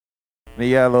The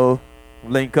yellow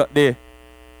link up there.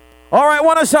 All right,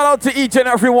 want to shout out to each and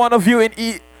every one of you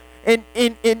in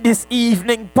this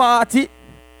evening party,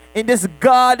 in this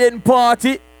garden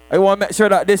party. I want to make sure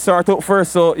that this start out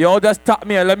first, so y'all just tap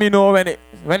me and let me know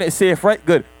when it's safe, right?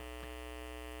 Good.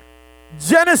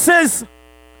 Genesis,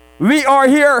 we are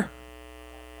here.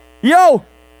 Yo,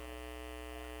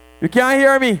 you can't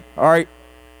hear me. All right,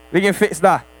 we can fix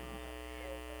that.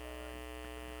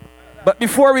 But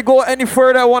before we go any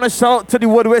further, I want to shout out to the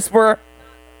Wood Whisperer.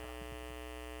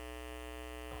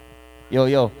 Yo.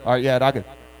 All right, yeah, that's good.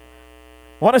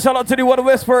 I want to shout out to the Wood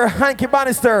Whisperer, Hanky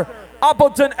Bannister,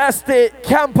 Appleton Estate,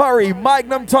 Campari,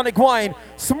 Magnum Tonic Wine,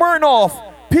 Smirnoff,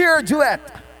 Pure Duet,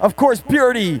 of course,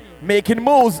 Purity, Making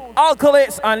Moves,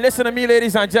 Alkalates, and listen to me,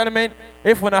 ladies and gentlemen,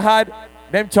 if when I had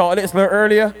them chocolates a little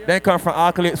earlier, then come from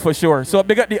Alkalates for sure. So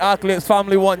big up the Alkalates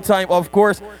family one time, of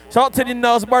course. Shout out to the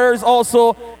Nels Brothers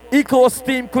also, Eco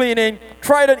Steam Cleaning,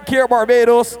 Trident Care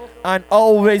Barbados, and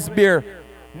Always Beer.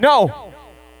 Now,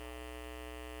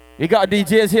 we got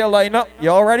DJs here lined up.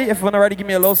 You all ready? If you're not ready, give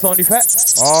me a little sound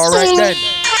effect. All right then.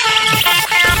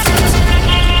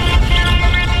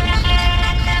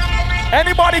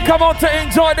 Anybody come out to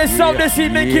enjoy this sound this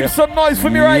evening? Keep some noise for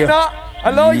me right now.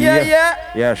 Hello, yeah.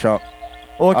 Yeah, sure.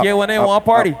 Okay, when they want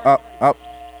party. Up.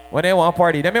 When they want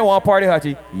party. They may want party,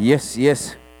 Hachi.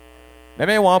 Yes. They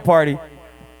may want party.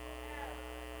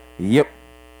 Yep.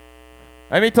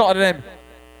 Let me talk to them.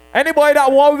 Anybody that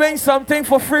want to win something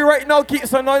for free right now, keep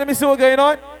some noise. Let me see what's going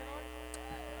on.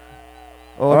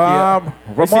 Okay.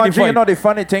 Ramon, you know the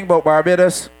funny thing about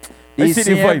Barbados? These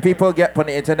same people get on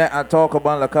the internet and talk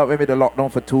about, look up, maybe the lockdown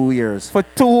for 2 years. For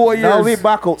 2 years. Now we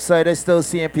back outside, they still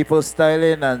seeing people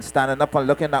styling and standing up and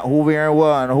looking at who wearing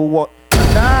what and who what.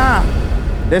 Nah,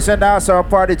 this and that's our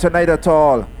party tonight at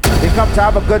all. We come to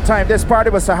have a good time. This party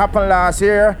was to happen last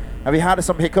year, and we had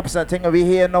some hiccups and things, and we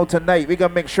here now tonight. We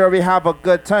gonna make sure we have a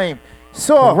good time.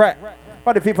 So,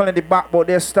 all the people in the back boat,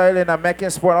 they're styling and making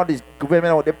sport, all these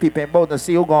women out there peeping boat and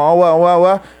see who going,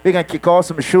 well. We gonna kick off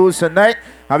some shoes tonight,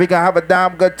 and we gonna have a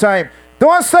damn good time.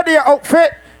 Don't study your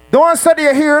outfit, don't study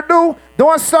your hairdo,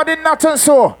 don't study nothing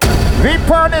so. We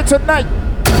party tonight.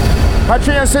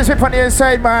 Patrick and Sis, we on the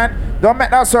inside, man. Don't make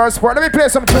that sort of sport. Let me play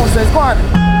some tunes, go on.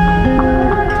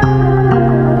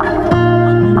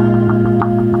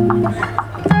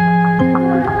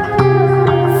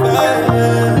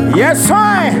 Yes,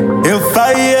 hi. If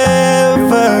I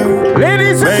ever,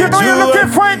 ladies, if you know you're looking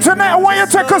fine tonight, I want you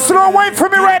to take a slow wine for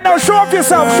me right now. Show off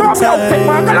yourself. Show off your outfit,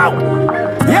 man. Go out.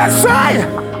 Yes, hi.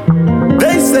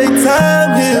 They say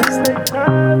time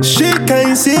heals. She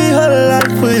can't see her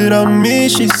life without me.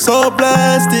 She's so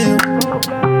blasted.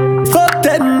 Fuck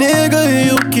that nigga,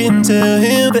 you can tell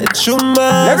him that you're mine.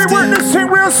 Let me work this thing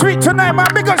real sweet tonight, man.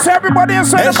 Because everybody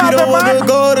inside and the she don't wanna man.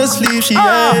 go to sleep, she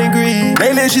angry.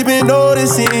 Lately she been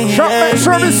noticing he make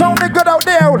sure this sounding good out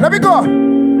there. Let me go.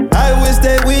 I wish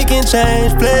that we can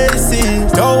change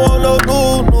places. Don't want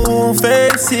no new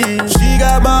faces. She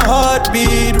got my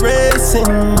heartbeat racing.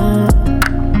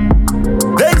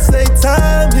 They say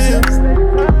time heals.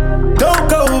 Don't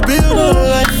go build a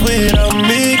life without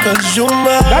me, cause you're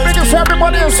mine. Let me just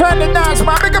everybody inside the dance,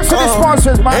 man. Big up to the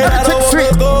sponsors, man. And I don't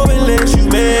wanna go unless you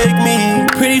make me.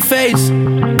 Pretty face,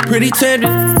 pretty tender.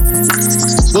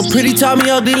 But pretty taught me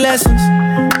ugly lessons.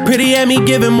 Pretty had me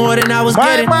giving more than I was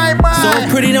getting. So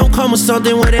pretty don't come with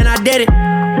something, well then I did it.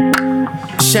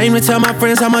 Shame to tell my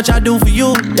friends how much I do for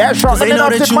you. Yeah, sure. Cause they know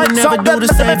that you would never do the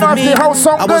same for me.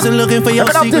 I wasn't looking for your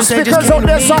secrets, they just came to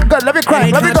me. Let me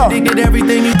crack, let me go. Contradicted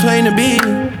everything you claim to be.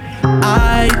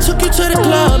 I took you to the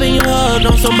club and you hugged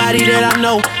on somebody that I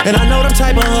know. And I know them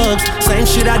type of hugs. Same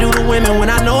shit I do to women when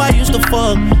I know I used to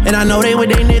fuck. And I know they with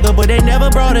they nigga, but they never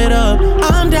brought it up.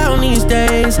 I'm down these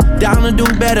days, down to do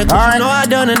better, cause you know I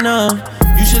done enough.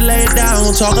 You should lay it down,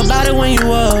 we'll talk about it when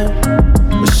you up.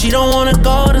 But she don't wanna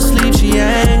go to sleep, she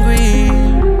angry.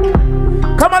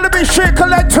 Come on, let me shake a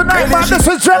leg tonight, man. This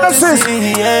is Genesis.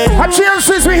 And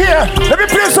Genesis, we here. Let me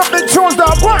play something tunes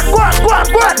down. Go on.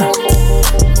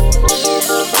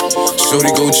 Shorty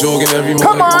go jogging every morning.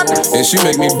 Come on. And she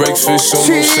make me breakfast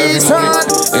almost every morning.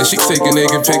 And she take a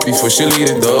nigga pic before she leave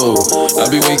the door.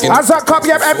 I be waking as I cup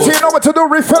get empty, you know what to do.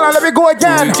 Refill and let me go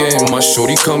again. My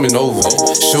shorty coming over.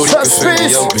 Shorty can fill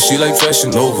me up, but she like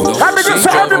Fashion Nova. Let me just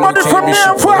say everybody from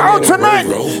here for out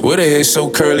tonight. With her hair so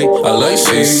curly, I like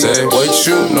she said, what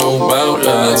you know about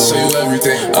love? I tell you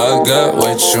everything. I got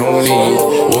what you need.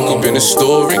 Woke up in the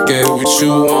store and get what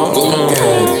you want. Go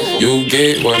get it. You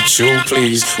get what you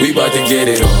please. We bout to get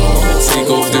it on. Take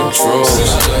off the drawers.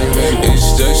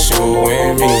 It's just you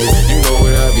and me. You know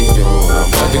what I be doing. I'm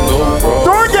about to go wrong.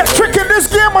 Don't get tricked in this this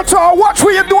game at all. Watch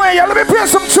what you're doing, yeah. Let me play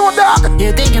some tune, dog.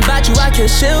 Yeah, thinking about you, I kill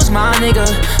chills, my nigga.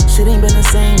 Shit ain't been the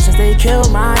same since they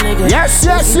killed my nigga. Yes.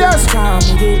 Time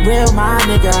to get real, my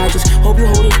nigga. I just hope you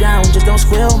hold it down, just don't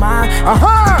squill, my.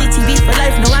 DTV for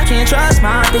life, no, I can't trust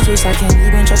my bitches. I can't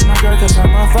even trust my girl, cause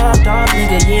I'm a fucked up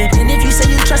nigga, yeah. And if you say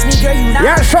you trust me, girl, you not.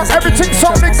 Yeah, sure, everything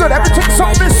something good, everything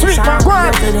something sweet, my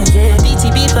God.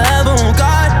 DTV forever on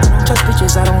God. I don't trust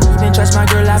bitches, I don't even trust my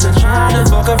girl. I've been trying to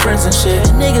fuck her friends and shit.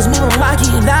 Niggas moving wacky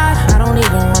and I don't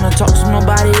even wanna talk to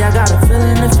nobody. I got a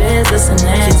feeling the fears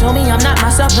listening. She told me I'm not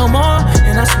myself no more,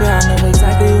 and I swear I know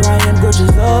exactly who I am. Girl,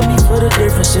 just love me for the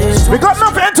differences. We got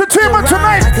enough entertainment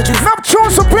tonight. Enough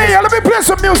tunes to play. Let me play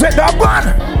some music, dog.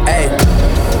 Hey.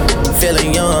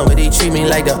 Feeling young, but they treat me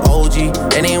like the OG.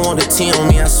 And they want the T on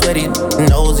me, I swear they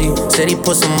nosy. Said he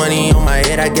put some money on my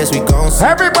head, I guess we gon' see.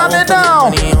 Everybody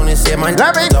down. Money on his head, my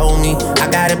told me I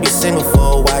gotta be single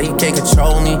for a while, he can't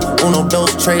control me. Uno,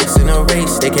 those traits in a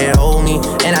race, they can't hold me.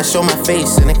 And I show my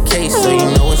face in a case, so you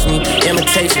know it's me.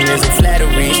 Imitation isn't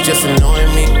flattery, it's just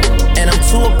annoying me. And I'm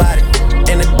too about it.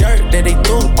 And the dirt that they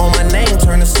threw on my name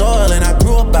turned to soil, and I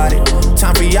grew about it.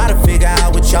 Time for y'all to figure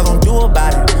out what y'all gon' do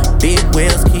about it. Big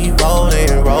wheels keep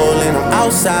rolling, rolling. I'm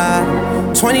outside,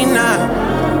 29,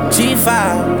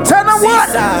 G5. Tell them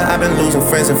what? I've been losing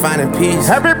friends and finding peace.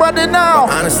 Everybody now.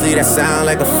 But honestly, that sound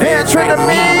like a fair trade to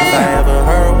me. If I ever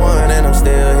heard one, and I'm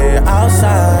still here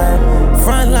outside,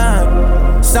 front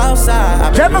line, south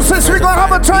side. Genesis, we gonna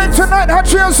have a time tonight.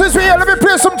 Genesis, we here. Let me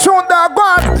play some tune, dog.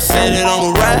 I said it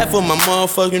on the ride for my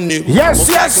motherfucking nigga. Yes.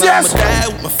 I'ma die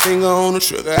with my finger on the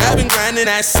trigger. I've been grinding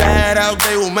that side all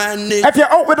day with my nigga. If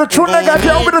you're out with a true nigga,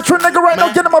 right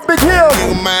now, get him a big hill.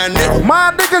 My nigga,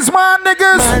 my niggas. my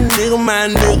nigga, my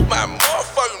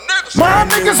motherfucking niggas.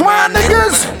 My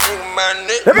niggas.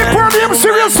 Let me pour them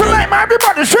serious tonight, man.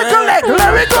 Everybody shake a leg.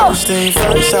 Let me go. Stay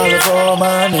very solid for all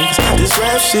my niggas. This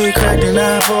rap shit cracked the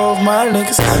knife for my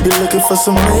niggas. You looking for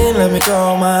some lean? Let me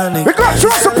call my niggas. We got you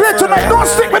to play tonight. Don't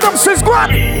stick with them, sis. Go on.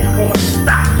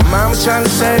 Mama tryna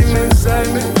save me,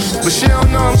 but she don't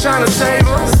know I'm tryna save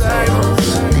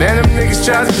her. Man, them niggas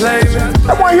try to play me.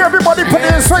 I want to hear everybody put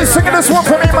in straight singing this one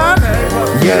for me, man.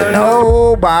 You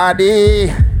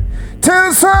nobody.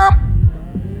 Tell some.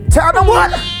 Tell them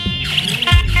what?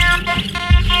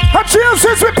 I chill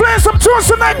since we play some tunes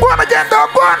tonight. Go on again, dog.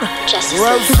 Go on. Just to the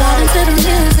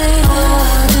music.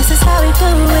 This is how we do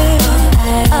it.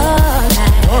 All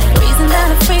night. Breezing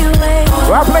down the freeway.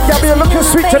 Well, I think y'all be looking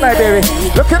sweet tonight, baby.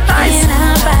 Looking nice.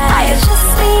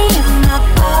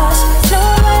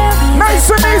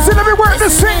 Nice and easy. Let me work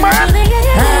this thing, man.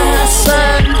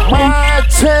 Hassan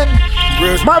Martin.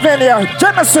 Marvin here.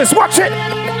 Genesis, watch it.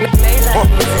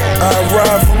 I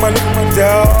ride for my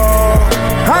niggas.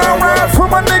 I ride for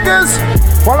my niggas.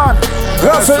 Hold on.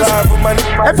 Listen,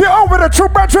 if you're over the true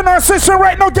brethren or sister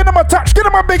right now, get them a touch. Get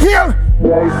them a big heel.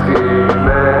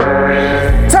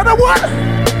 Tell them what?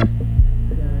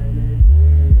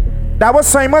 That was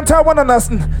Simon Tower and us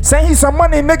saying he's some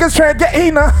money. Niggas trying to get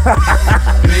in.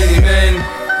 Many men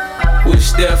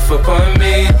wish death upon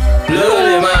me. Blood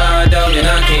in my eye, dog, and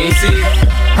I can't see.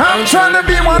 I'm trying to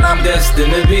be one of them.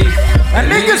 Destined to be. And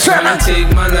niggas trying to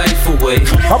take my life away.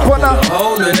 Up on a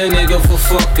hole in a nigga for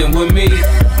fucking with me.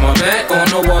 My back on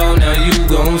the wall, now you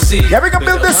gon' see. Yeah, we can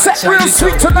build this set real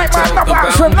sweet tonight, man. Enough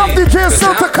action, enough DJs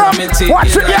still to come.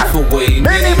 Watch it, yeah.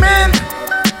 Many men.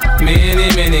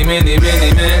 Many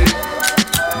men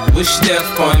wish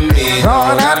death on me.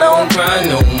 No, I don't cry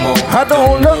no more. I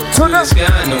don't look to the sky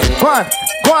no more.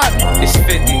 Go on. It's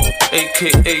 50,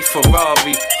 aka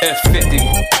Ferrari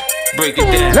F50. Break it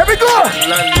down. Let me go.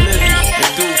 I'm living to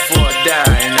do for a die,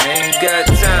 and I ain't got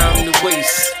time to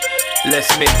waste.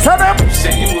 Let's make it. You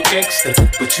say you a gangster,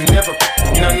 but you never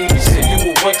none. You say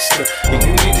you a wankster, and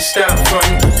you need to stop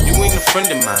running. You ain't a friend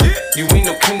of mine, you ain't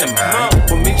no kin of mine.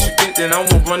 What makes you think that I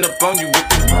won't run up on you with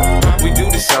the? We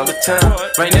do this all the time.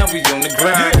 Right now we on the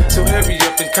grind, so hurry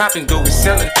up and cop and go be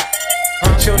selling.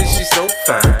 Shorty, she's so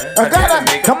fine. I gotta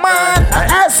make come on, I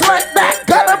ass like that,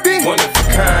 gotta be one of a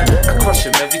kind. I crush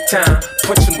him every time,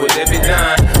 punch him with every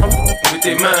line. I'm with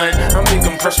their mind, I make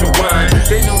them press rewind.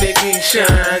 They know they can't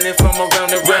shine if I'm around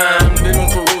the rhyme. Been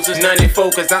on perusers 94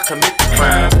 cause I commit the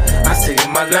crime. I say in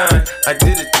my line, I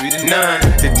did it 3 to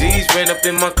 9. The D's ran up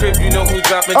in my crib, you know who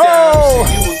dropping down. You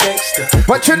say you a gangster,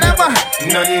 but you never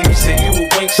nothing, you say you a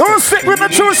wankster. Don't stick with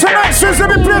the tunes tonight, sis. Let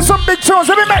me play some big tunes.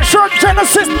 Let me make sure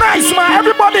Genesis nice, man.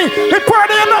 Everybody, we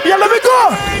partying up. Yeah, let me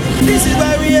go. This is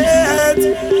where we at.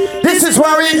 This is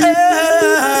where we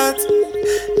at.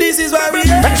 This is where we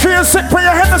at. Make sure you sit, put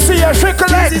your hand to see you, shake a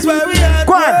leg. This is why we at.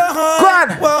 Go on,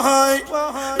 go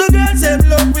on. The girls them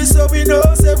love me so we know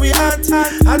say we hot.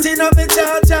 Hot enough the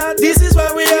chat. This is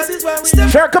why we at.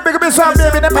 Share a big sound,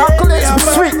 baby. Them alcoholics,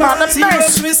 sweet man, them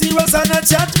nice. We see us on a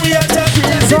chat. We are chat.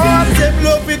 The girls them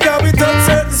love me 'cause we touch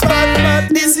certain spot.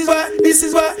 This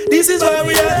is why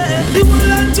we at. The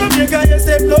whole of Jamaica, yes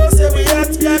them know say we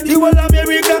at. The whole of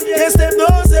America, yes them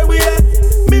know say we at.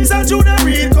 Mims and Junior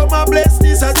Reid come and bless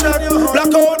this a track.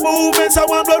 Blackout movements and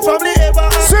one blood family ever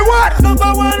had. See what?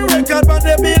 Number one record on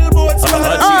the Billboard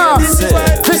spot.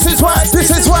 This is why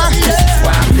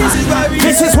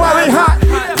we hot.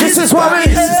 This is why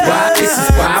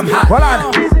I'm hot. Hold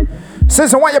on.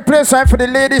 Since I want you to play something for the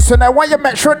ladies tonight, I want you to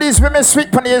make sure these women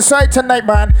sweet on the inside tonight,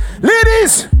 man.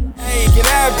 Ladies! Hey, can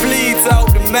I please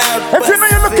out the mouth? If you know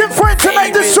you're looking for it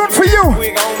tonight, this one for you.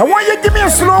 I want you to give me a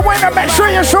slow wine and make sure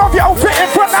you show off your outfit in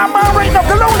front of my right now.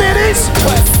 Hello, ladies.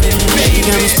 Baby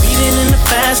girl is speeding in the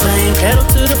fast lane, pedal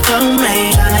to the floor,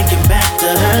 man. Tryna get back to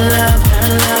her love.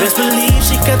 Best believe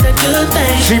she got that good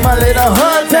thing. She my little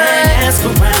hood thing. Ask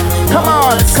around. Come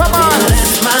on, come on.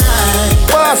 That's mine.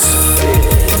 Boss.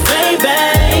 Baby,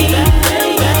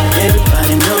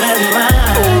 everybody know that's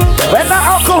mine. When that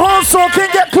alcohol so can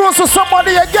get close to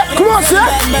somebody, you get close, yeah?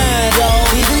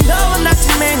 Even though I'm not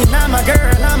your man, you're not my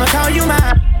girl, I'ma call you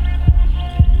mine.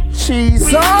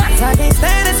 Jesus. I can't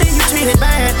stand to see you treated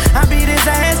bad. I beat his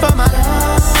ass for my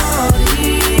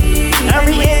lordy. And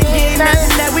we ain't getting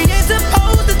nothing that we ain't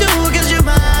supposed to do, cause you're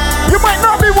mine. You might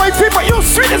not be wifey, but you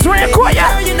sweet as rain, quiet.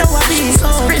 Girl, you know I be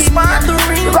so Chris, man.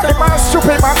 You got the man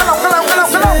stupid, man. Go on.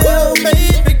 Hello,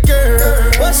 baby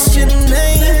girl, what's your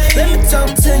name? Let me talk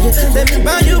to you, let me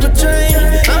buy you a drink.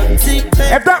 I'm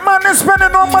T-Pain. If that man is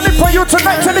spending no money for you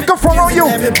tonight, tell him to follow you.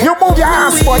 You move your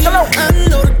ass, boy. Go on. I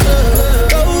know the club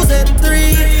goes at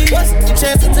 3. What's the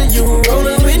chances of you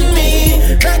rolling with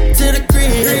me? Back to the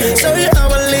crib, show you how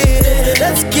I live.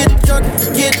 Let's get drunk,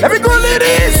 Let me go,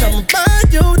 ladies. I'ma buy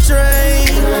you a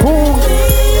drink.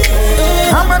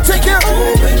 I'ma take you. I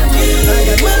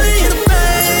got money in the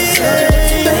bank.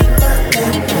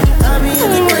 I be in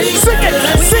the grave. Sing it.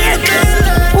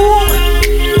 Ooh.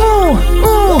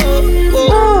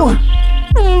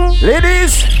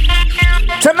 Ladies,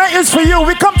 tonight is for you.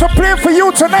 We come to play for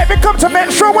you tonight. We come to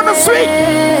make sure we're sweet.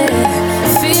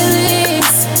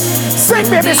 Feelings. Sing,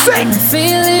 baby, sing.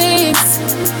 Feelings.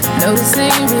 Notice they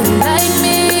really like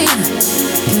me.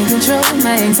 Can't control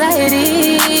my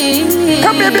anxiety.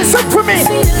 Come, baby, sing for me.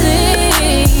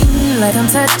 Feeling like I'm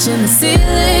touching the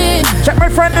ceiling. Check my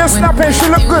friend there snapping. She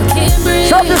look good.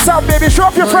 Show off yourself, baby. Show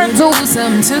off your friend too.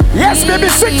 Yes, baby,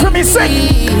 sing for me,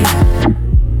 sing.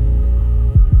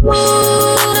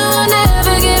 I'll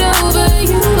never get over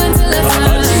you until I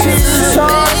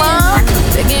find you.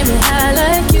 They get me high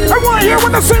like you. I want to hear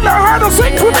when I sing that hard to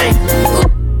sing for me.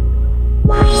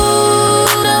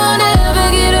 I'll never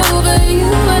get over you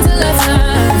until I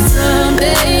find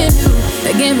somebody new.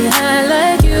 They get me high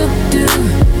like you do.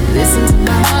 Listen to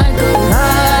my heart go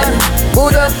harder.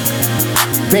 Boot up,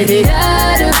 baby.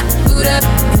 Boot up,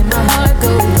 and my heart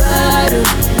go harder.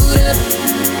 Boot up,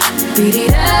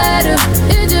 beat-it-out.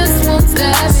 It just won't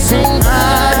stop. Sing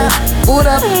harder. Boot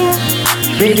up,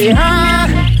 baby.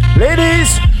 Ladies,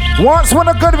 once when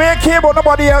a good man came but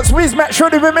nobody else, please make sure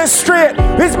the women straight.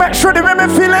 Please make sure the women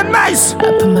feeling nice.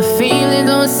 I put my feelings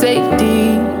on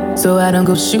safety, so I don't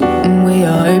go shooting where your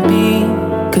heart be.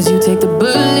 Cause you take the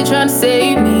bullet trying to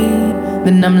save me,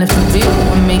 then I'm left with you,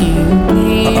 I'm making you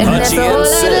bleed. And that's all I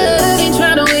love, ain't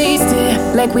trying to waste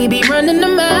it. Like we be running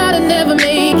them out and never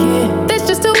make it. That's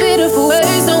just too bitter for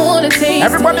words, don't wanna taste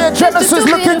everybody in Genesis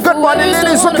looking good, but the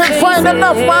ladies looking fine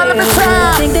enough, man. Let me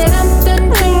try. Think that I'm done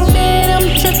drinking, I'm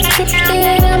tripping,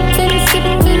 I'm done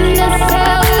skipping. That's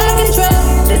how I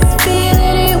control this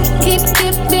feeling. You keep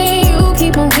giving, you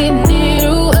keep on getting it.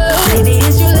 Ooh, oh. Baby,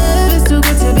 it's your love, it's too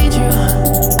good to be true.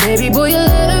 Baby boy, your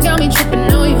love got me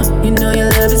tripping on you. You know your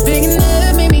love is big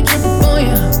enough, made me trip on you.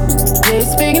 Yeah,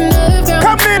 it's big enough, got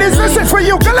come ladies, this is for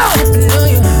you, go on.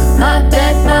 My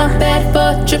bad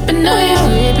for tripping on you.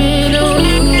 Tripping on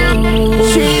you.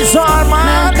 She's on,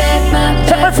 man.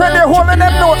 Check my friend there holding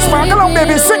them notes, man. Go on,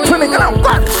 baby, sing for me, go on, go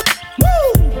on.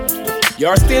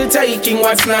 You're still taking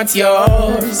what's not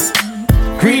yours.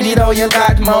 Greedy though you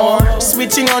got more.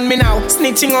 Switching on me now,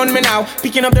 snitching on me now.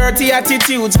 Picking up dirty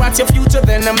attitudes. What's your future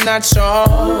then I'm not sure.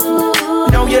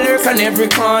 Now you lurk on every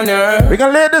corner. We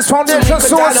can lay this foundation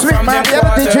so sweet, man. The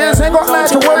other DJs ain't got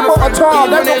nothing to worry about at all.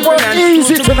 They're gonna work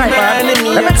easy tonight, man.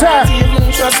 Let me tell you.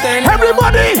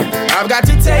 Everybody! I've got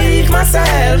to take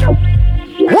myself.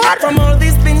 What? From all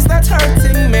these things that's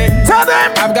hurting me. Tell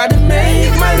them! I've got to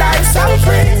make my life so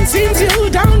free. Seems you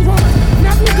don't want.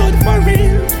 for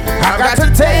real. I've got to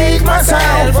take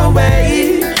myself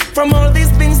away from all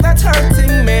these things that's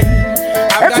hurting me.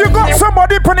 If you got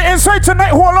somebody put it inside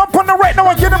tonight, hold up on the right now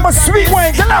and give them a sweet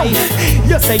wine. Get out.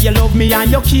 You say you love me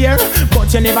and you care,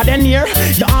 but you never then near.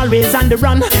 You're always on the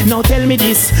run. Now tell me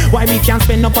this, why we can't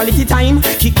spend no quality time?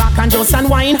 Kick back and just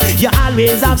unwind. You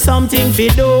always have something to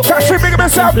do. Actually, big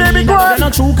myself, baby girl. That's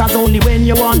not true, cause only when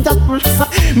you want to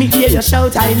me hear you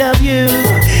shout, I love you.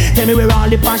 Tell me where all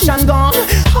the passion gone,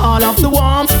 all of the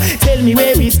warmth. Tell me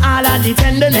where is all of the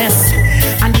tenderness.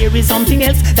 And there is something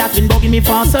else that's been bugging me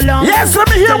for so long. Yes, let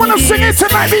me hear when I sing it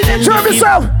tonight. Be enjoy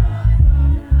yourself.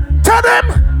 Tell them.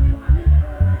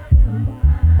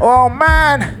 Oh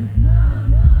man.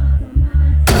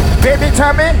 Baby,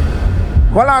 tell me.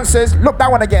 Hold on, sis. Look that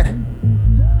one again.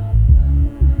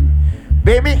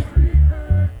 Baby.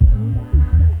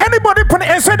 Anybody put it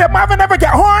inside them ever never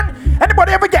get horn?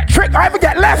 Anybody ever get tricked or ever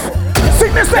get left?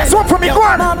 Sing this next one for me, go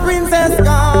on. My princess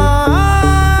gone.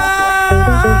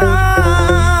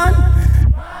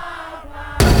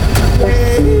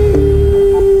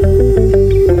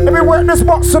 Let me work this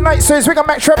box tonight, sis. We can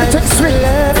make sure everything's sweet.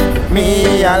 Left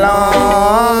me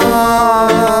alone.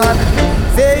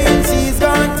 Saying she's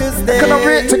going to stay. I cannot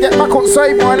wait to get back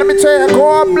outside, boy. Let me tell you,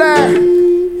 go up there.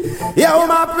 Yo,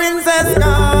 my princess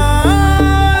gone.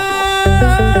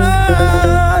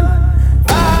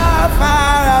 Far,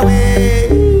 far away.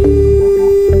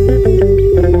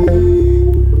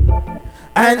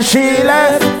 And she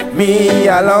left me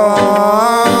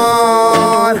alone.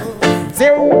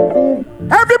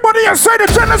 Everybody inside the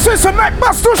Genesis tonight,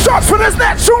 bust 2 shots for this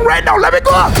next tune right now. Let me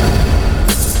go.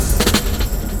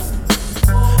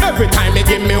 Every time they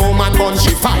give me woman bun,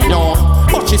 she fine up.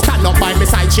 But she stand up by my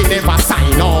side, she never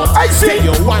sign up. I see. Tell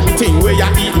you one thing where you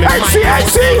eat me. I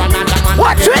see.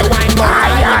 Watch it.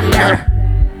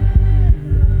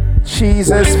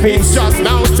 Jesus peace. Just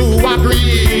now to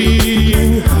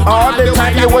agree. All the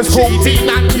time you was cheating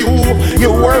and you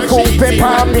were cooping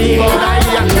on me. But I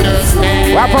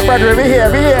understand. Wrap up, brother. Be here.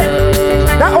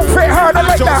 That outfit hard. I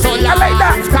like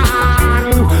that.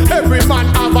 Every man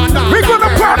have another. We're gonna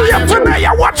party up tonight.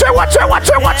 Yeah, watch it.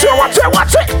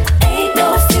 Ain't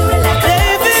no feeling like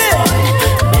baby.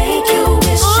 Make you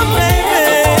wish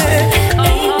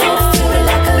ain't no feeling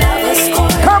like a lover's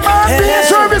score. Come on, be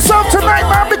enjoy yourself tonight,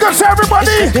 man, because everybody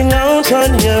stepping out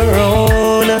on your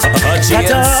own. Got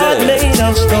a heart made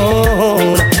of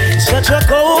stone. Such a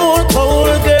cold,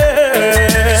 cold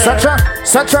girl. Such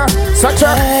a.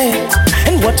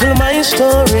 And what will my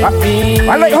story be?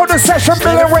 I like how the session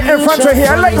building right in front of here.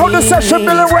 I like how the session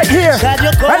building right here.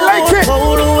 I like it.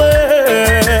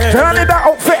 Johnny, that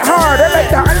outfit hard. I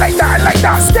like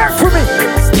that. Stand for me.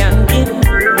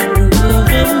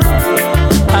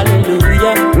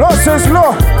 Hallelujah. Lord says,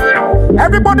 Lord.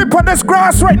 Everybody put this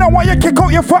grass right now while you kick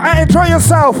out your foot and enjoy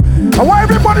yourself. I want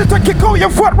everybody to kick out your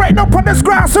foot right now on this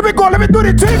grass. Here we go. Let me do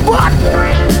the thing, what?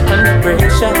 Under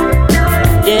pressure.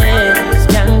 Yeah,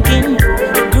 skanking,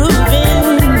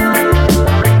 grooving.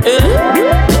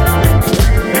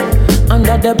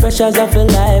 Under the pressures of your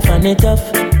life and it tough.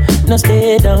 No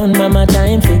stay down, mama,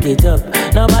 time pick it up.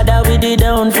 No matter with the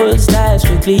down, full style,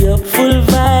 strictly up, full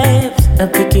vibes. I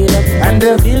pick it up and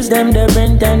the bills, them, the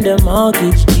rent and the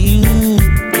mortgage due.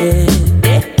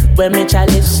 Yeah. When me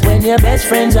chalice, when your best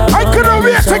friends are I couldn't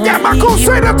wait to get back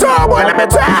outside the door, boy, let me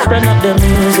tell turn up the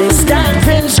music,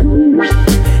 stamping.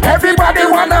 Everybody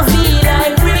wanna feel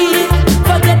like free.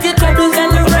 Forget your troubles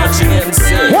and the rest.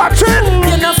 Watch it.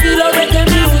 You know feel already the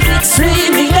music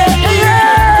sweet.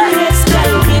 Yeah.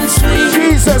 Stamping sweet.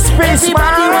 Jesus, space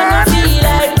everybody man. wanna feel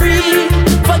like free.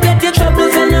 Forget your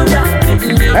troubles and the rest.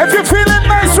 If you're feeling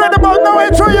nice right about now,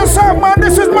 enjoy yourself, man.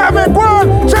 This is Marvin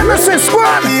Guan, Genesis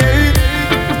Squad.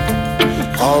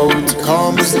 Out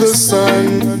comes the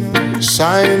sun,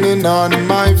 shining on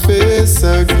my face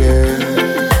again.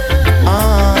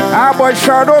 Boy,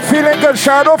 Shadow feeling good.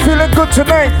 Shadow feeling good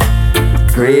tonight.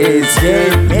 Grace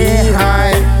get me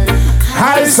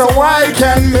high so I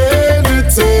can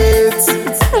meditate.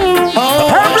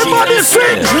 Everybody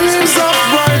sing. Dreams of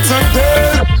brighter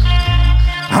day.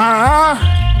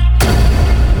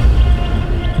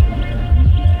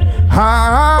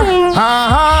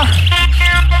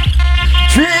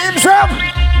 Dreams of.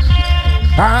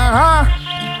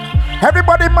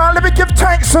 Everybody, man, let me give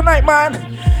thanks tonight, man.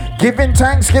 Giving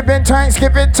thanks.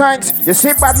 You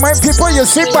see bad mind, people, you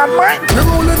see bad mind.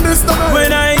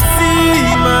 When I see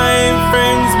my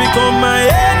friends become my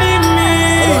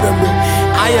enemy,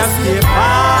 I escape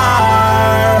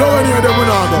far. No one hear them when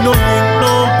I go. No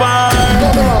part.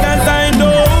 Cause I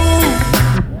know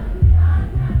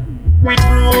with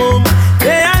room,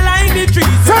 they are like the trees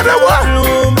in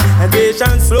bloom, and they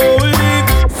shall slow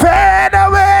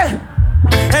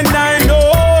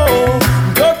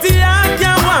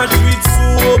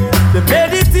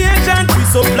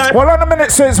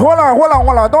Genesis. Hold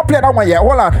on. Don't play that one yet.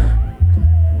 Hold on.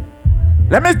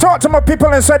 Let me talk to my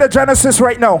people inside the Genesis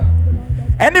right now.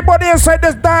 Anybody inside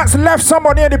this dance left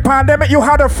somebody in the pandemic? You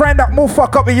had a friend that moved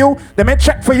fuck up with you. They may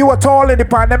check for you at all in the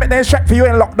pandemic. They check for you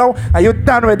in lockdown. Are you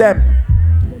done with them?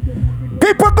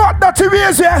 People got dirty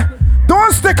ways, yeah?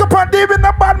 Don't stick up and deep in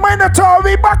the bad mind at all.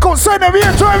 We back outside and we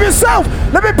enjoy yourself.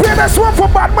 Let me play this one for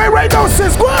bad mind right now,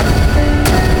 sis. Go on.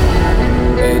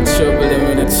 Hey, trouble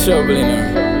in the trouble in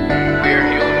her. We're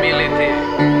humility.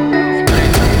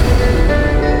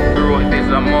 Growth is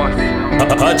a must.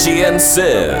 Hachi and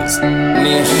Sis. When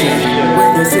you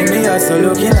see me, I so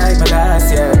looking like my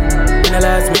last year. In the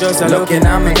last, me just looking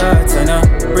at my guts. And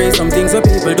pray some things that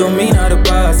people don't mean out the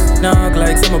past. Knock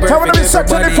like some of Tell me to be set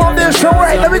to the foundation,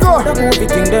 right? Let me go.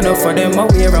 Everything done up for them, I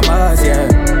wear a mask,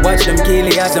 yeah. Watch them kill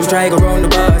it as them try go round the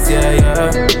bus,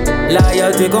 yeah.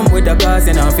 Loyalty come with the cost,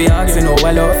 and I'm for asking, oh,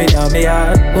 I love it on me,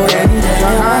 yeah. But anytime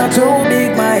your heart too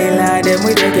big, my lie, then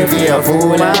we take it for a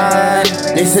fool, man.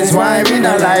 This is why we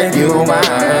not like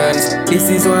humans. This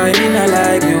is why we not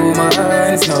like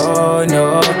humans,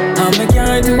 no. I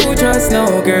can't do trust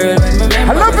no girl when my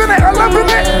I loving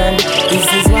it. This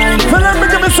is why for them,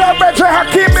 big up yourself, Betcha,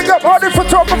 Hakeem, big up all the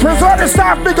photographers, all the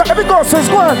staff, big up. Let me go, sis,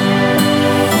 go on.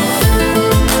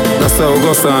 That's how it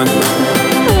goes on.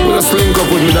 We just link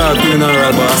up with me dog,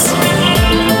 mineral boss.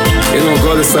 You know,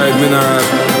 go decide mineral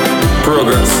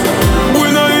progress.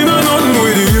 We not in nothing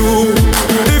with you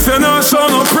if you not show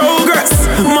no progress.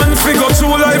 Man figure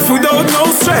through life without no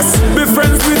stress. Be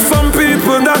friends with some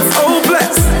people that's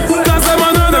hopeless. Cause them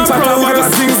and them chat about the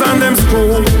things and them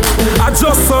school. I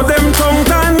just saw them tongue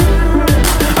tan.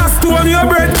 As to where your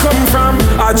bread come from.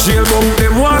 I jail bump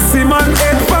them want see man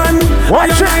head pan.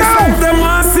 Watch it now. Them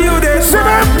want see you dead. See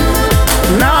them?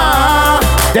 Nah,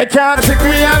 they can't take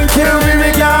me and kill me,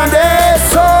 we can't do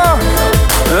so.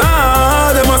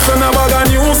 They must send a bag of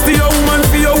news to your woman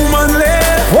for your woman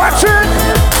live. Watch it.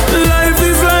 Life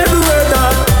is like the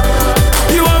weather.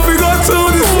 You have to go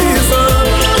through the season.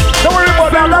 Don't worry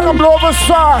about that, that can blow over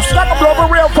fast. That can blow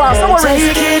over real fast, don't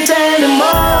worry.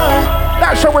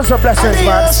 That show us a blessing,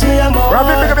 man.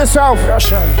 Ravi, pick up yourself.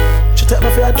 She take me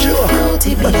for a joke.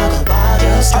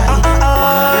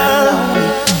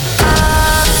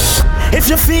 If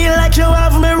you feel like you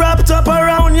have me wrapped up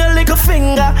around your little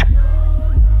finger,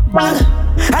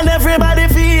 and everybody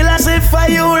feel as if I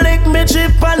you lick me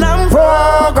chip and I'm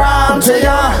programmed to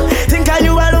ya. Think I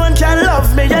you alone can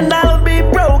love me and I'll be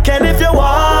broken if you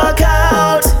walk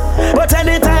out. But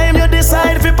anytime you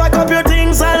decide if you pack up your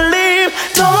things and leave,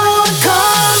 don't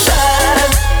come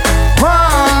back.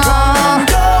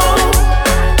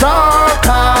 Don't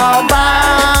come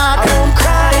back. I won't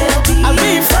cry, I'll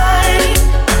be fine.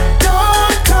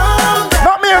 Don't come back.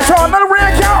 Not me at all, not a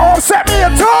rain can't offset me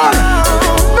at all.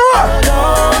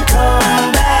 Don't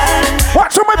come back.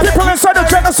 Watch all my people inside the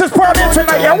Genesis party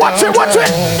tonight, yeah. Watch it.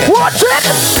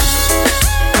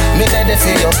 Me ready for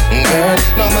you, girl.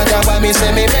 No matter what me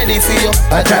say, me ready for you.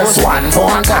 I just one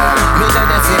phone call. Me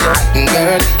ready for you,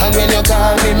 girl. And when you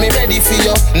call me, me ready for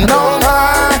you. No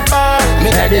more. Me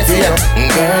ready for you,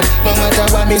 girl. No matter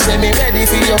what me say, me ready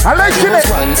for you. I like it.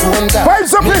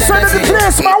 Vibes up inside of the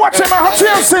place, man. Watch it, man. Hot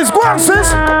sis. Go on, sis.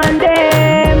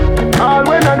 All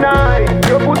when I night,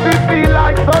 your pussy feel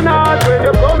like sun hot when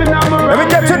you're coming out. Let me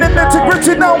get to the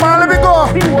nitty-gritty now, man. Let me go.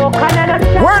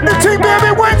 Work the team,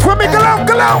 baby. Wait for me. Go out.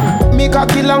 Me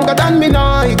cocky longer than me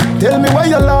night. Tell me what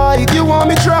you like. You want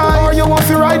me try or you want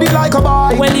to ride it like a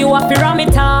bike? Well, you want to ram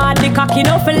it hard. The cocky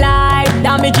no for life.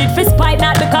 Damage it for spite,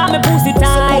 not because me pussy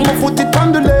tight. So put it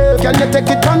on the left, can you take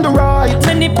it on the right?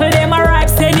 My nipple them a right,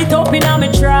 send it up in me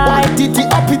try. White titty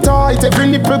appetite, every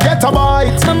nipple get a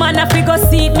bite. My man a figure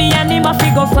seat me and him a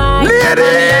figure fight.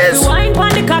 Ladies! Wine pon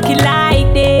the cocky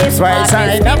like this. Right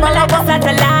side, never like a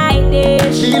satellite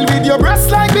dish. Deal with your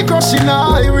breasts like the crushing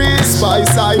iris. By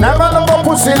side, never love a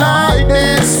pussy like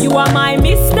this. You are my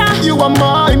mister. You are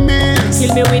my miss.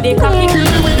 Kill me with the cocky. Kill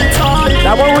me with the tie.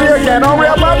 That one we again, all we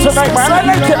about tonight, man.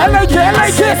 I like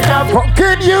it.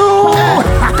 Fucking you.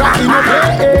 Cocky no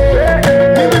play.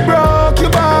 Me we broke your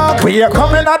back. We are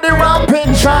coming at the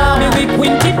ramping shop. Me we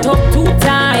quint it up 2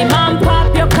 times and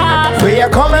pop your cock. We are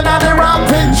coming at the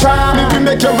ramping shop. Me we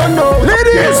make you run out.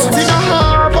 Ladies.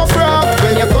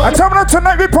 I tell me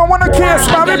tonight we put one of case,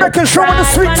 man. We making sure on the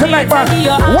sweet tonight, man.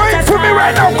 Wait for me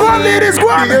right now. Go on, ladies, go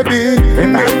on. Baby,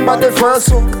 remember the first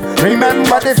hook.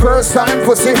 Remember the first time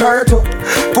pussy hurt up.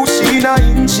 Push in a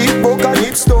inch, it broke and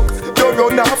it stuck. You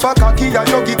run off a cocky and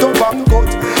you get up and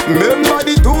cut. Remember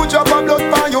the 2 drop of blood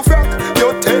by your frack.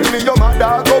 You tell me your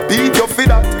mother go beat you for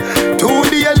that. 2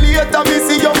 days later me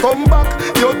see you come back.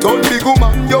 You turn big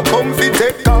woman, you come fi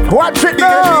take off. Watch it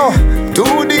now.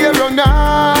 2 days run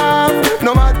off.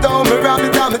 No matter how me ram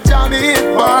it, I'm a jam it.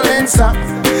 Ballin' sack.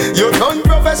 You done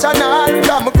professional.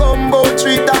 I'm a combo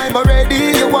 3 times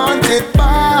already. You want it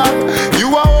back.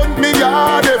 You want me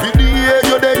yard every day.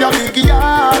 You're there, your big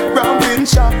yard. Ramping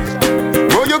shop.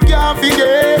 Bro, you can't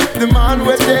forget the man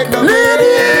will take the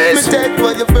ladies. Me take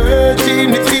for your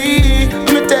virginity.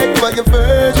 Me take for your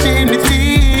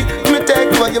virginity. Me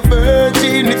take for your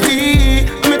virginity.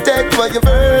 Me take for your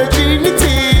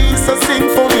virginity. So sing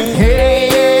for me. Hey.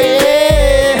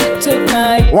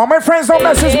 Well, my friends don't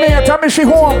message me and tell me she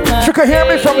home. She can hear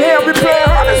me from here. We play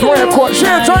her on this record. She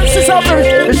joins this up.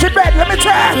 Is she back? Let me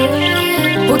try.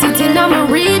 Put it in my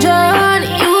region.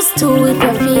 Used to if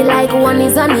you feel like one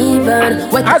is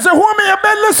uneven. As a homie, you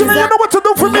been listening. You know what to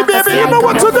do for me, baby. You know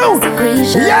what to do.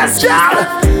 Yes, y'all.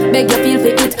 Beg you feel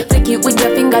for it. Take it with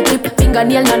your fingertip.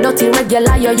 Fingernail not dirty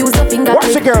regular. You use your fingertip.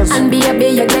 Watch it, girls. And baby,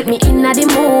 you get me in the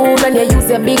mood when you use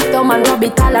your big thumb and rub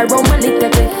it all around my little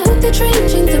bit. Put the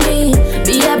trench into me.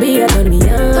 Baby, turn me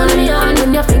on. Turn me on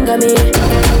when you finger me. Put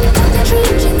the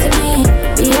trench into me.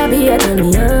 Baby, turn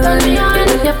me on. Turn me on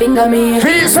when you finger me.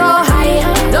 Feel so high.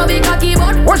 Don't be cocky,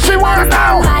 but what she want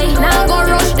now? Now go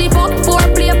rush the fuck for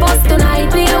play bus tonight.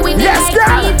 Play with the yes,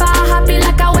 light. Happy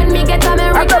like a when me get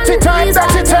American. Dirty time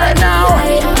now.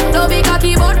 Don't be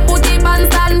cocky, but put it on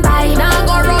standby. Now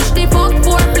go rush the fuck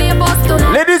for play bus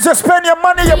tonight. Ladies, just spend your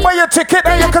money, you buy your ticket,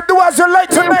 and you can do as you like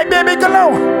tonight, baby. Go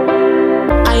now.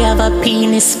 I have a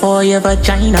penis for your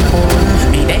vagina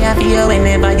hole. Be there for you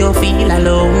whenever you feel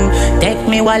alone. Take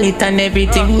me wallet and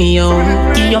everything me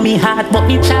own. Give you me heart but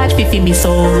me charge fi me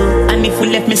soul. And if you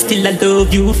left me still I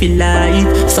love you for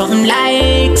life. Something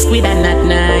like Squid and Not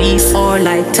Nice. Or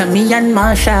like Tammy and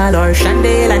Marshall or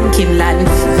Chandel and Kinlan.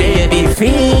 Baby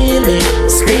feel it,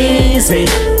 squeeze me.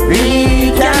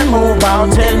 We can move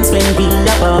mountains when we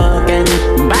are walking.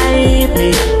 Bite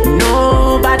me,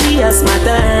 nobody else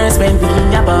matters when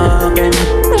we are walking.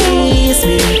 Kiss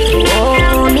me,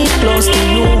 hold me close to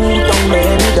you, don't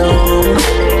let me down.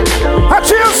 I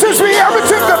chill since we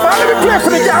everything good, man. Let me play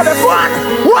for the girl that won.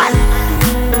 What?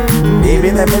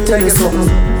 Baby, let me tell you something.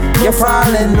 You're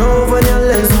falling over your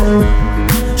legs.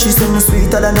 She said me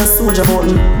sweeter than a soldier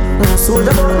button.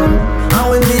 Soldier button. And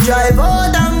when we drive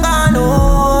out and gone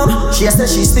home, she said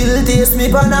she still taste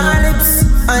me on her lips.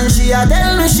 And she a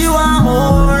tell me she want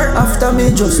more. After me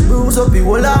just bruise up the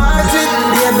whole heart.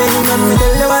 Baby, let me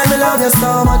tell you why me love you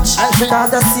so much.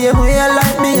 Cause the same way you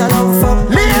like me, I love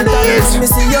fuck. Ladies, me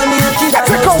see you naked.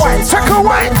 Take a wine, take a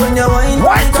wine. When you wine,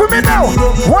 wine for me now.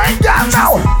 Wine down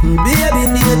now. Baby,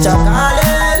 nature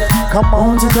calling. Come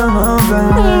on to come over.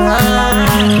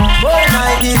 Boy,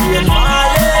 my dear,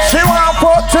 she want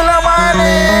put till the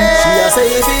morning. She a say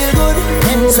you feel good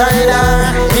inside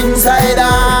her, inside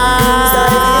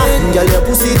her. Girl, your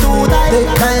pussy too tight.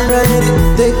 Take time, ride it,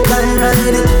 take time,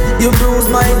 ride it. You bruise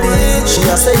my dick. She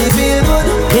a say you feel good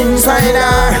inside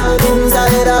her,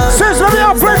 inside her. Sis, let me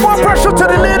apply more pressure to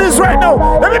the ladies right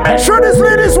now. Let me make sure these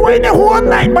ladies wait the whole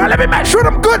night, man. Let me make sure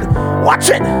I'm good. Watch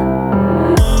it.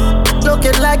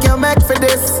 Looking like you're made for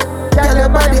this. Girl, your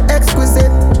body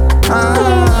exquisite.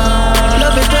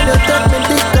 Love it when you take me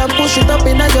dick and push it up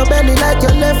in your belly like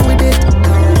you're left with it.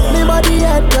 Me body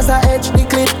head, just a edge the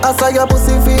clit. I saw your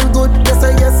pussy feel good, yes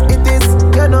yes it is.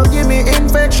 You don't give me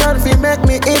infection, feel make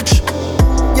me itch.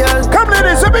 Girl, come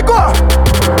ladies, let me go.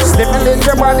 Slipping in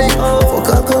your body. Fuck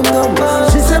her, come down.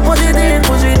 She said put it in,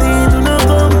 do not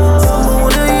come. Someone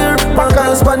wanna hear, back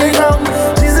and spanning down.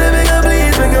 She said make her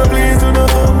please, do not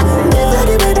come. If I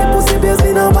give me the pussy, there's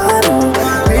me no man.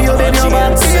 Hey, you in your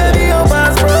back, baby, your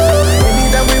back, bro.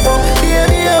 Anytime we fuck,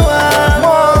 baby, your back.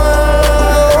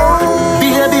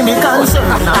 Baby, me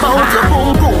concerned about your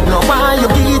boom boom. No why you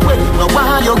give way, no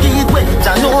why you give way.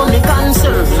 I know me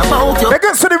concerned about your. They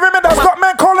get to the women that's got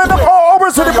men calling them all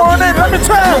over to the morning. Let me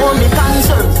tell you. Know me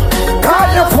concerned. Call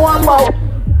your phone out.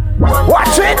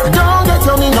 Watch it. Don't get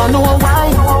on me, no know why.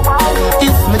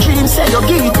 If my dream say you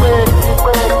give way,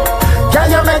 can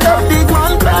you make a big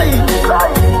man cry?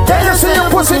 Can you see your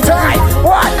pussy tight?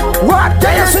 What?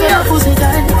 Can you see your pussy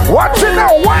tight? Watch it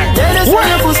now. What? Can you see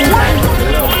your pussy tight?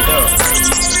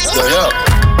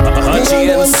 Hachi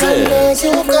and Sis.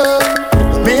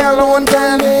 Me alone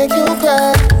can make you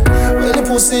cry. When the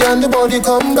pussy and the body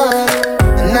come back.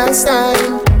 Next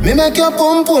time, me make your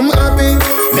pum pum happy.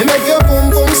 Me make your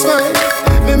pum pum smile.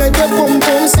 Me make your pum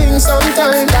pum sing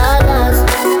sometime. La la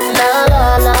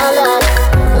la la la la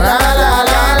la la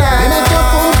la la. Me make your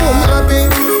pum pum happy.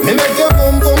 Me make your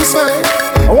pum pum smile.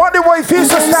 I want the wifey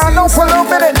to stand up for a little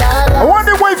minute. I want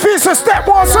the wifey piece of step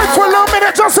one, so for a little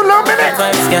minute, just a little minute.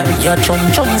 Your chum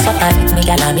so tight, me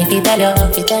gal, me fi tell you.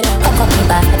 Cock up me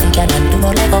body, gal, and do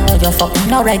no lego. You fucking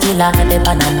no regular, dip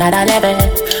on another level.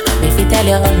 Me fi tell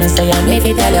you, me say me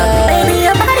fi tell you. Baby,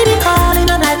 your body be calling,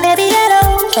 I'm like, baby,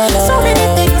 hello. So many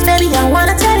things, baby, I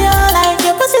wanna tell you. Like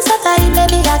your pussy so tight,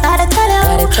 baby, I gotta tell you.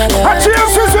 I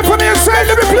just see put inside,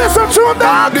 let me play some tune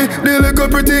down. The little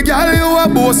pretty girl you a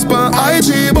boss pan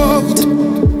IG bout.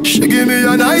 She give me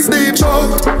a nice deep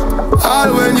throat.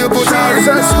 All when you put her in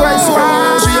her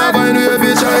mouth. She a find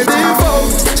every try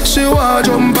default. She want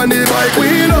jump on the bike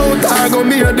wheel out. I go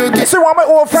me a do get. See one of my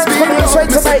old friends from the inside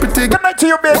tonight. Good night to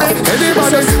you, baby.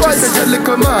 Anybody say a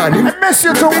little man. I miss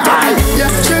you too. Yeah,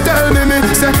 she tell me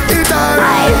say it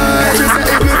alright. She say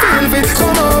if me feel fit,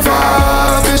 come over.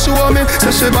 She show me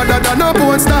say she better than a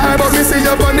porn star, but me see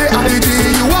you on the IG,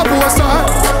 you a porn star.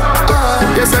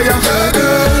 Yes I am.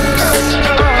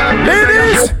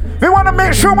 Ladies, we want to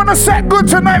make sure when the set good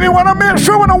tonight. We want to make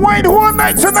sure when the wine whole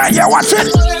night tonight. Yeah, watch it.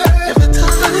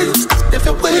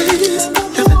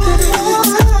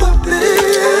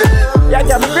 Yeah,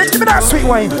 give me that sweet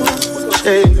wine.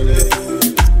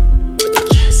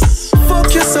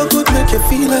 Fuck you so good, make you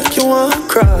feel like you want to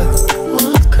cry.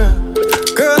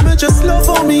 Girl, me just love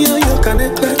on me and you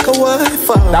connect like a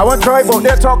Wi-Fi. That one drive out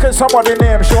there talking somebody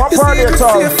name. She won't party at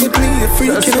all.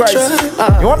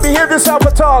 You won't behave yourself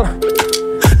at all.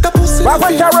 Right,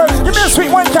 one Carol, give me a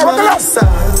sweet one, Carol. Go on.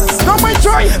 Don't mind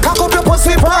joy. Cock up your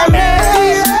pussy for me.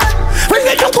 Bring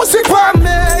it your pussy for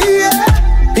me.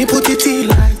 Me put it in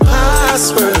like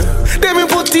password. Then me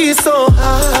put it so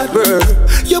hard, bro.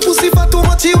 Your pussy for too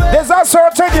much you wear. There's that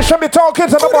sort of thing you should be talking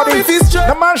to nobody.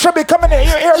 The man should be coming in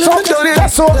your ear talking.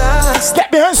 That's all.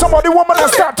 Get behind somebody, woman,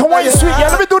 and start to wine sweet. Yeah,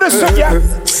 let me do this shit, yeah.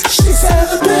 She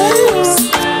said,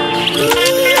 babes,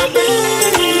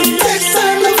 next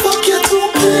time I fuck you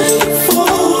to pay for.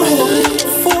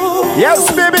 Yes,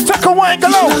 baby, take a wine, go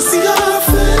on. See your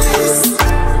face.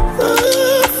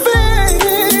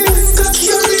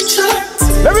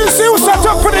 Let me see who set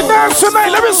up for the dance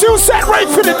tonight. Let me see who set right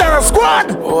for the dance.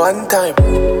 Squad. One time.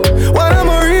 When I'm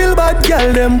a real bad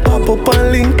girl, them pop up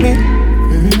and link me.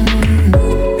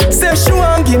 Say she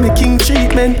want give me king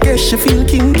treatment, guess she feel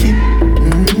kinky.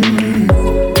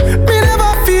 Me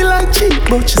never feel like cheap,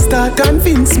 but she start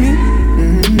convince me.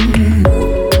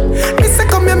 Me say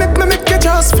come here, make you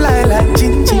just fly like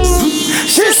Gingy.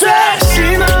 She said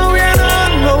she know we're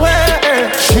not on the way.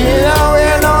 She know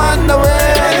we're not on the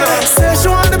way. Say she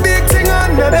want the big thing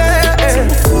on the day.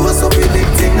 What's up with big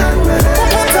thing on the day?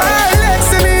 Put her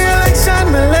legs in the election,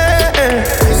 my leg.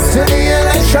 To the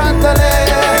election, the leg.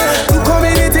 You come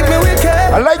in and take me wicked.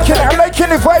 I like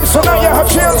the vibe, so now you have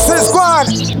chances. Squad.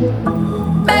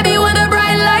 Baby, when the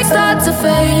bright lights start to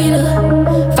fade,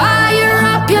 fire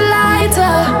up your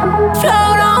lighter,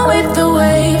 float on with the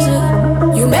waves.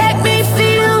 You make me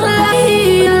feel like,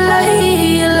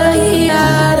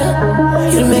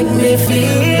 you make me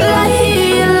feel like.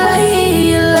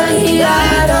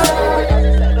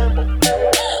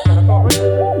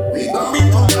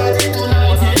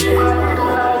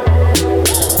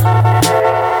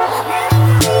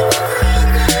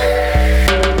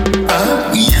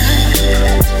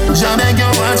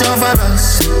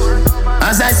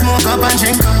 As I smoke up and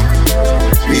drink up,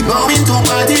 we going to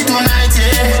party tonight,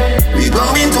 yeah. We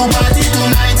going to party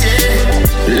tonight,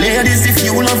 yeah. Ladies, if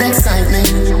you love excitement,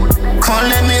 come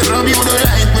let me rub you the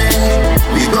right way.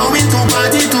 We going to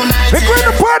party tonight, yeah. We going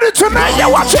to party tonight, yeah,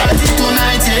 watch it.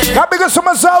 Got big up some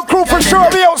Mazal crew for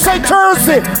sure, we outside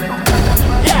Thursday.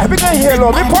 Yeah, we can hear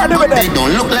love, we party with them.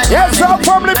 Yes, our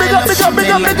family, big up.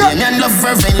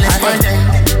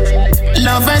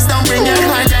 Lovers don't bring your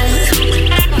heart down.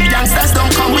 Gangsters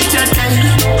don't come with your cane.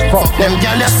 Fuck them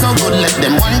girls are so good, let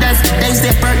them wonder if today's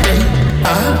their birthday.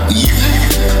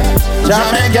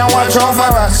 Jamaican watch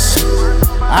over us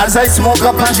as I smoke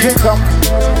up and drink up.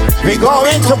 We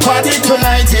going to party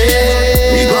tonight,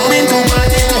 yeah. We going to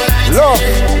party tonight. Look,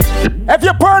 if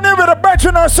you're partying with a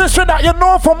brethren or sister that you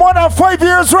know for more than 5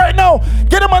 years right now,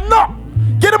 get him a knock.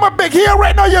 Get him a big hair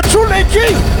right now, you're too late,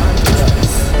 key.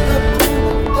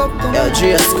 Yo,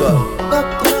 GSCO.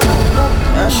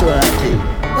 Yeah, sure,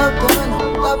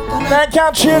 man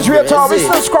can't change real talk, it's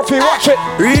not scruffy, watch it.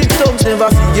 Real thugs never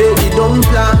forget the dumb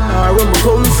plan or where we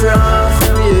come from,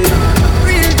 yeah.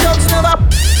 Real thugs never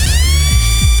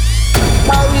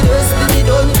how we just the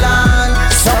dumb plan.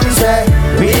 Some say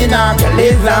we not gonna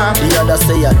live long. The other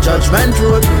say a judgment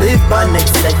road, live by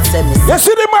next sex. You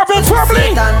see the Marvin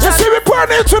family? You see me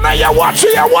partying tonight, you watch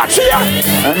it.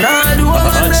 And I do all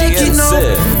I'm making up.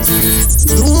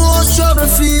 No struggle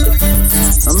feel.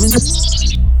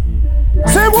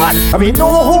 Say what? bad. I mean,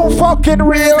 know who fucking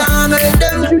real.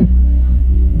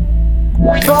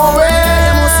 No way.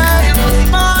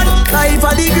 Life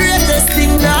are the greatest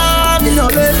thing now. Me no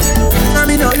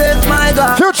left my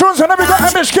God. Few tunes and then we got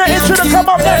MHK into the come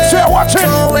up next year. Watch it.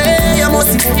 No way, I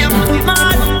must be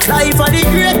mad. Life are the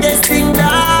greatest thing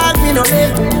that me no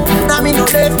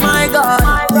left my God.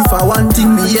 If I want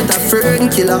thing, me hate a fern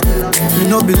killer. Me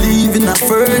no believe in a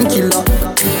fern killer.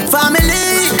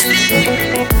 Family,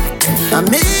 I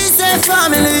me say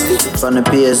family. From the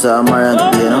PS, I'm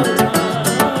around you know.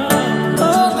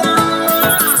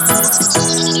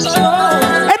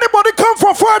 Anybody come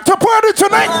from far to party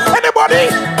tonight? Anybody?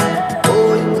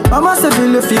 Mama say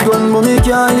feel if you gun, but me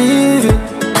can't leave it.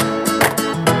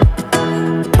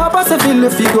 Papa say feel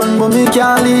if you gun, but me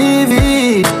can't leave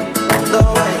it.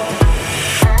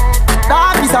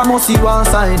 That is a must see one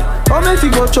sign. Come if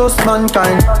you go trust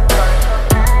mankind.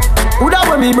 Who that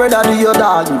when me brother do your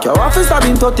dog? Your office have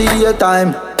been 38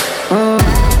 time.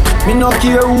 Me no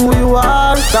care who you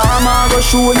are. Time I go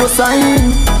show you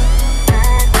sign.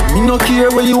 Me no care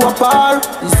where you apart.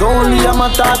 It's only a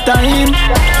matter of time.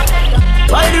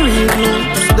 Why the real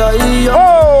youths die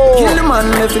young? Kill the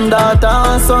man left him daughter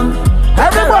and son.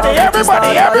 Everybody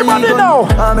know.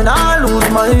 I mean I lose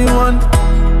my one.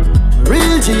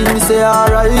 Real G me say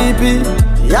R.I.P.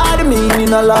 Yeah the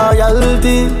meaning of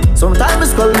loyalty. Sometimes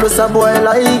skull just a boy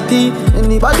like tea.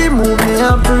 Anybody move me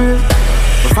and pray.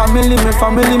 My family,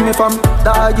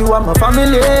 dog you are my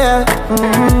family. My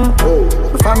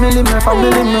family,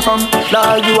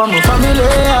 dog you are my family.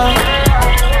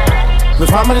 My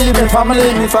family,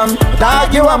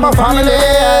 dog, you are my family.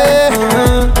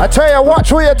 I tell you, watch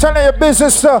who you're telling your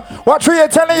business to. Watch who you're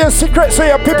telling your secrets so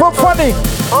your people funny.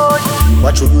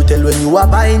 What should you tell when you are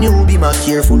buying you? Be more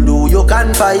careful, though you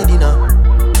can't find dinner.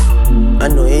 I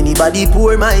know anybody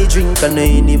pour my drink, I know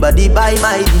anybody buy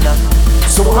my dinner.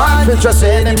 So hard with just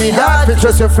enemy, hard with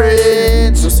just your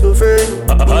friends. Just your friend.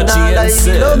 Me nah lie,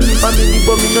 me love me family,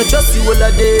 but me not just see all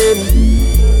of them.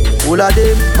 All of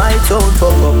them might sound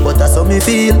fuck up, but that's how me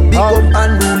feel. Big up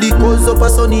and newly cause up a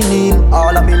sunny name.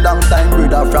 All of me long time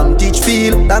brother from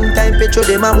Teachfield. Long time petro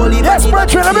them a holy. Yes,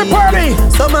 brethren, let me party.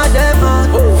 Some of them are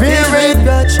feel with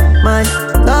grudge. My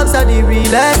dogs are the real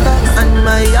life, and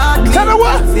my heart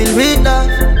filled with love.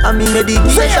 And me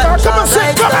medication come and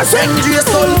dangerous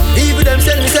soul. Even them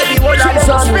send me say the whole of them.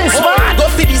 Go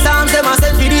for the Psalms, them a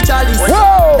send for the chalice.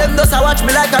 Them just a watch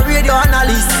me like a radio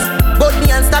analyst. But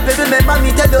me and stop it, remember me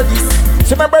tell you this.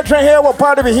 See my brethren here will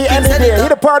part of it, he any day. He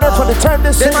the part from the time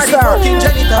this thing starts.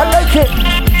 I like it.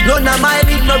 None of my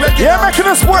leave no record. Yeah, making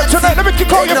us work tonight. Let me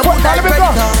kick out your foot now, let me go.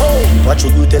 What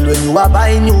should you tell when you are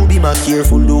buying you? Be more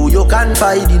careful, though you can't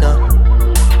find dinner.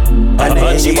 And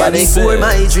anybody pour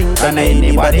my drink, and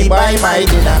anybody buy my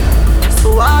dinner.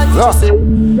 So what you say?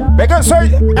 Because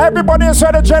everybody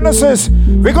inside the Genesis,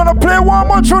 we're gonna play one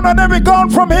more tune and then we're going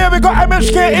from here. We got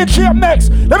MHK Itchy up next.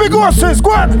 Let me go, sis,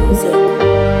 go on.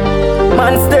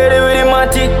 Man steady with the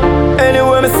matic.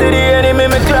 Anywhere me see the enemy,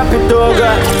 me clap it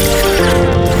over.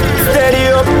 Steady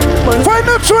up. Man. Find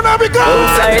the tune and we go.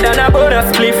 Outside and a bonus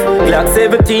cliff. Glock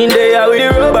 17 there with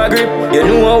the rubber grip. You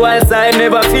know one side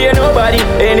never fear nobody.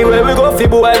 Anywhere we go, fi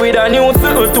boy with a new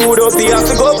suit. Two up, we have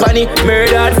to go panny.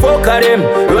 Murdered fuck of them.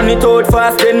 Run it out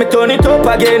fast, then me turn it up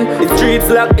again. The streets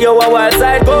lock, yo, a wild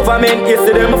side government. You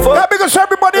see them fuck. Yeah, because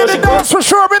everybody in the dance for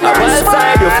sure, be nice,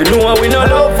 man. Side, you know we no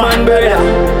love man, brother.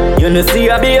 You know see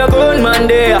I be a gunman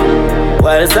there.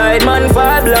 While side man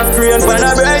fall black rain pan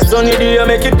a bright sunny day,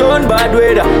 make it turn bad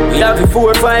weather. We have the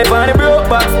 4-5 on the broke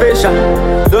back special.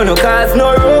 So no cause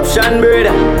no eruption,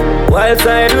 brother. While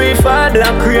side we fall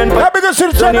black rain pan. Yeah, because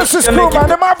it's Genesis crew, man.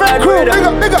 The Marvin crew.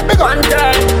 Big up. One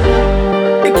time.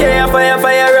 The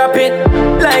fire rapid.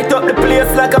 Light up the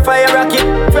place like a fire rocket.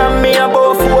 From me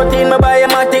above 14, my buy a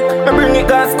matic. Me bring it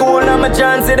to school, now my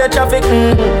chance in the traffic.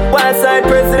 One side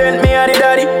president, me and the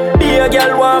daddy. Be a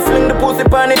girl want fling the pussy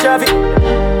pan the traffic.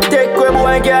 Take away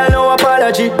boy, girl, no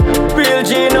apology. Real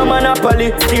G, no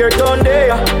monopoly. Steer town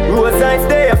there, road signs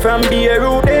there. From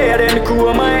Beirut there, then the crew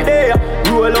of my there.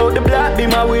 Roll out the black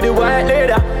beamer with the white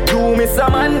leather. You miss a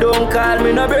man, don't call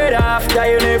me no brother after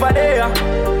you never there.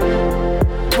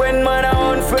 When man a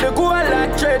hunt for the gold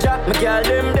like treasure, me girl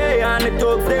them there and the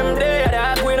thugs them there.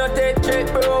 Dog we no take check,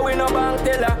 bro, we no bank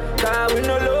teller. Cause we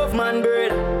no love man,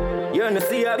 brother. You no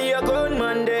see I be a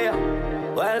gunman there.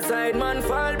 While side man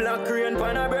fall black rain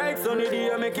pan a bright sunny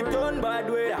day, make it turn bad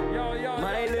weather.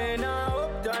 My lane a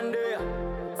uptown there.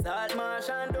 Salt marsh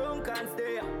and Duncan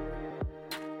stay.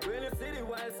 When you see the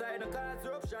wild side, no cause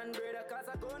eruption, brother, cause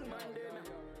a gunman there.